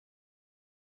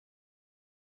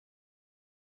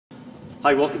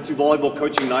Hi, welcome to Volleyball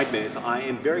Coaching Nightmares. I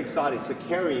am very excited. So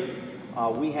Kerry,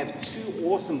 we have two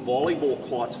awesome volleyball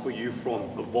carts for you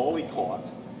from the VolleyCART.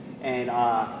 And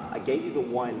I gave you the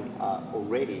one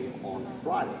already on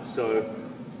Friday. So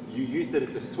you used it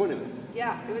at this tournament.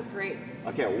 Yeah, it was great.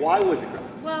 Okay, why was it great?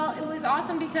 Well, it was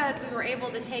awesome because we were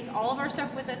able to take all of our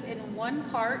stuff with us in one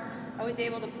cart. I was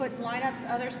able to put lineups,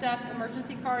 other stuff,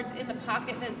 emergency cards in the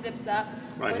pocket that zips up.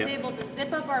 I was able to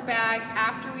zip up our bag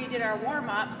after we did our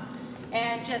warm-ups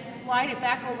and just slide it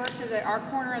back over to our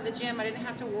corner of the gym. I didn't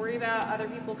have to worry about other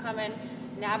people coming,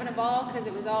 nabbing a ball, because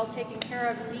it was all taken care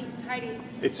of, neat and tidy.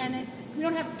 We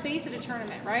don't have space at a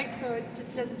tournament, right? So it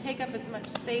just doesn't take up as much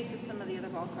space as some of the other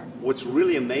ball carts. What's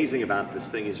really amazing about this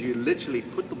thing is you literally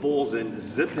put the balls in,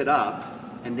 zip it up,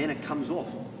 and then it comes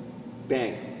off.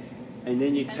 Bang. And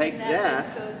then you take that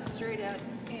just goes straight out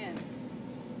in.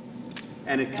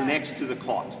 And it connects to the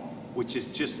cart, which is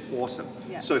just awesome.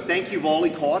 Yeah. So thank you,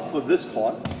 VolleyCART, for this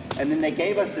cart. And then they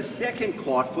gave us a second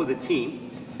cart for the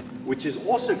team, which is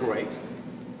also great.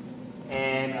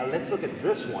 And let's look at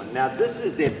this one. Now, this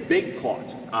is their big cart.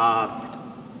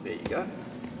 There you go.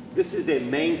 This is their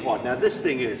main cart. Now, this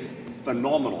thing is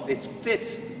phenomenal. It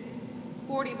fits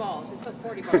 40 balls. We put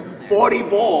 40 balls in there. 40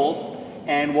 balls.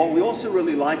 And what we also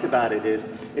really like about it is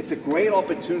it's a great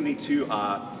opportunity to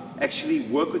actually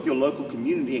work with your local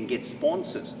community and get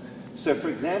sponsors. So for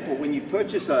example, when you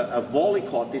purchase a volley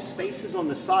cart, there's spaces on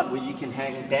the side where you can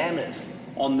hang banners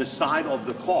on the side of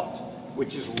the cart,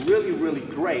 which is really, really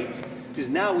great. Because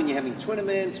now when you're having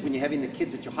tournaments, when you're having the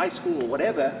kids at your high school or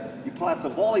whatever, you pull out the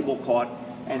volleyball cart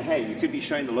and hey, you could be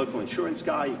showing the local insurance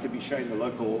guy, you could be showing the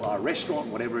local restaurant,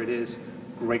 whatever it is.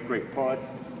 Great, great product.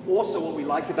 Also, what we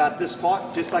like about this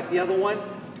cart, just like the other one,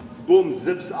 boom,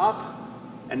 zips up,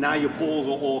 and now your balls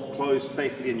are all closed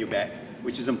safely in your bag,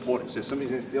 which is important. So if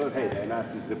somebody's going to steal it, hey, they now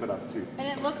have to zip it up too. And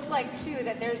it looks like too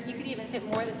that you could even fit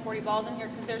more than 40 balls in here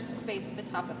because there's space at the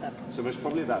top of them. So there's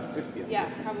probably about 50. Yeah,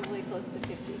 probably close to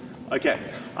 50. Okay,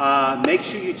 make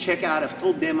sure you check out a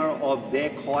full demo of their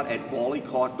cart at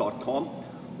VolleyCART.com.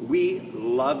 We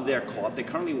love their cart. They're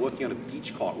currently working on a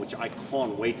beach cart, which I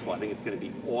can't wait for. I think it's going to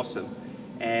be awesome.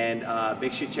 And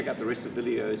make sure you check out the rest of the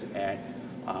videos at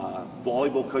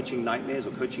Volleyball Coaching Nightmares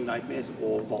or Coaching Nightmares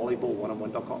or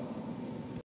volleyball1on1.com.